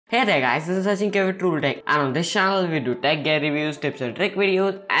Hey there guys, this is Sachin with True Tech, and on this channel we do tech gear reviews, tips and trick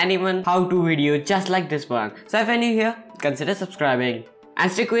videos and even how-to videos just like this one. So if you're new here, consider subscribing.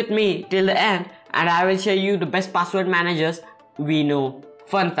 And stick with me till the end and I will show you the best password managers we know.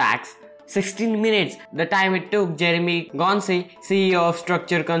 Fun facts. 16 minutes, the time it took Jeremy Gonsi, CEO of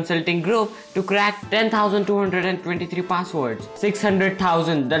Structure Consulting Group, to crack 10,223 passwords.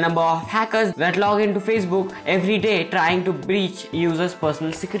 600,000, the number of hackers that log into Facebook every day trying to breach users'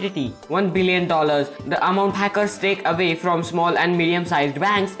 personal security. $1 billion, the amount hackers take away from small and medium-sized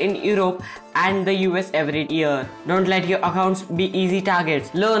banks in Europe and the US every year. Don't let your accounts be easy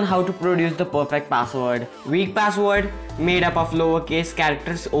targets. Learn how to produce the perfect password. Weak password, made up of lowercase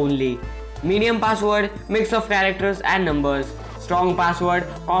characters only. Medium password, mix of characters and numbers. Strong password,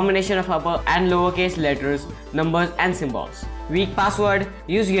 combination of upper and lowercase letters, numbers and symbols. Weak password,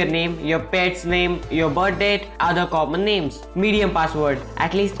 use your name, your pet's name, your birth date, other common names. Medium password,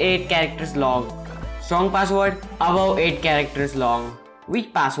 at least 8 characters long. Strong password, above 8 characters long.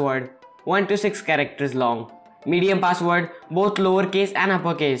 Weak password, 1 to 6 characters long. Medium password, both lowercase and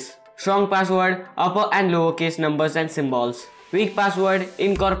uppercase. Strong password, upper and lowercase numbers and symbols. Weak password,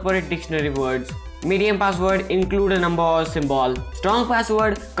 incorporate dictionary words. Medium password, include a number or symbol. Strong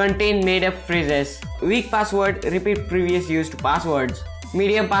password, contain made up phrases. Weak password, repeat previous used passwords.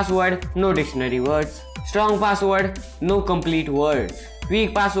 Medium password, no dictionary words. Strong password, no complete words.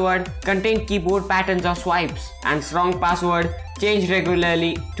 Weak password, contain keyboard patterns or swipes. And strong password, change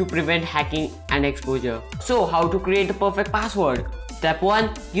regularly to prevent hacking and exposure. So how to create the perfect password? Step 1.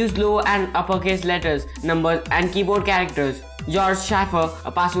 Use lower and uppercase letters, numbers and keyboard characters. George Schaffer,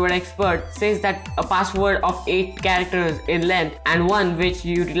 a password expert, says that a password of 8 characters in length and one which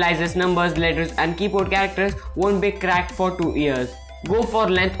utilizes numbers, letters and keyboard characters won't be cracked for 2 years. Go for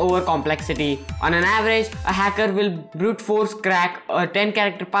length over complexity. On an average, a hacker will brute force crack a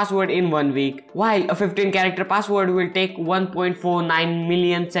 10-character password in 1 week, while a 15-character password will take 1.49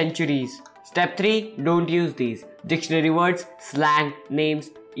 million centuries. Step 3. Don't use these. Dictionary words, slang, names,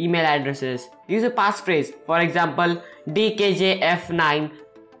 email addresses. Use a passphrase, for example, DKJF9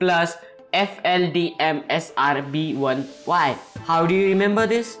 plus FLDMSRB1Y. How do you remember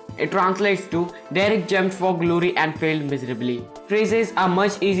this? It translates to Derek jumped for glory and failed miserably. Phrases are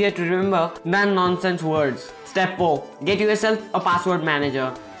much easier to remember than nonsense words. Step 4. Get yourself a password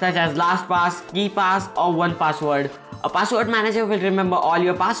manager, such as LastPass, KeePass or 1Password. A password manager will remember all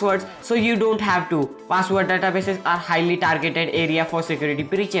your passwords so you don't have to. Password databases are highly targeted area for security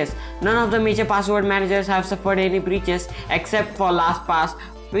breaches. None of the major password managers have suffered any breaches except for LastPass,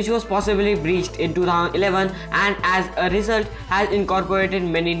 which was possibly breached in 2011 and as a result has incorporated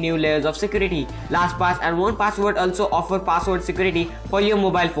many new layers of security. LastPass and 1Password also offer password security for your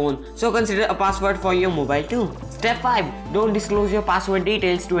mobile phone, so consider a password for your mobile too. Step 5. Don't disclose your password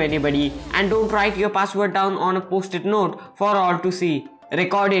details to anybody, and don't write your password down on a post-it note for all to see.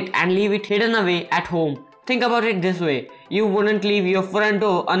 Record it and leave it hidden away at home. Think about it this way, you wouldn't leave your front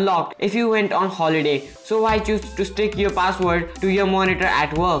door unlocked if you went on holiday, so why choose to stick your password to your monitor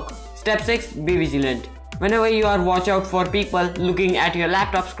at work? Step 6. Be vigilant. Whenever you are, watch out for people looking at your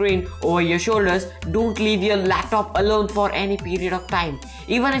laptop screen over your shoulders. Don't leave your laptop alone for any period of time.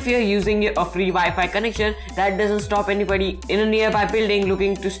 Even if you are using a free Wi-Fi connection, that doesn't stop anybody in a nearby building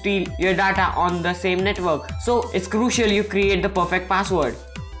looking to steal your data on the same network. So it's crucial you create the perfect password.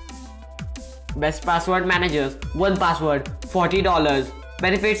 Best password managers. 1Password, $40.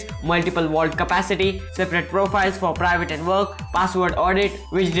 Benefits: multiple vault capacity, separate profiles for private and work, password audit,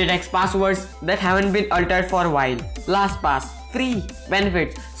 which detects passwords that haven't been altered for a while. LastPass, free.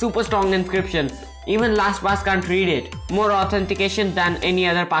 Benefits: super strong encryption. Even LastPass can't read it. More authentication than any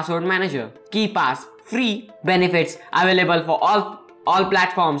other password manager. KeePass, free. Benefits: available for all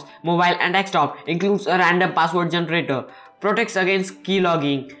platforms, mobile and desktop. Includes a random password generator. Protects against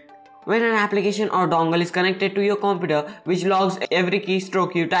keylogging. When an application or dongle is connected to your computer, which logs every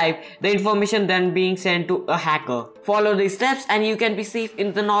keystroke you type, the information then being sent to a hacker. Follow these steps and you can be safe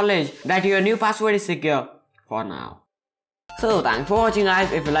in the knowledge that your new password is secure. For now. So thanks for watching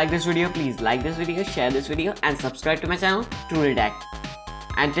guys. If you like this video, please like this video, share this video and subscribe to my channel, True Tech.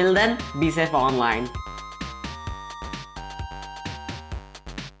 Until then, be safe online.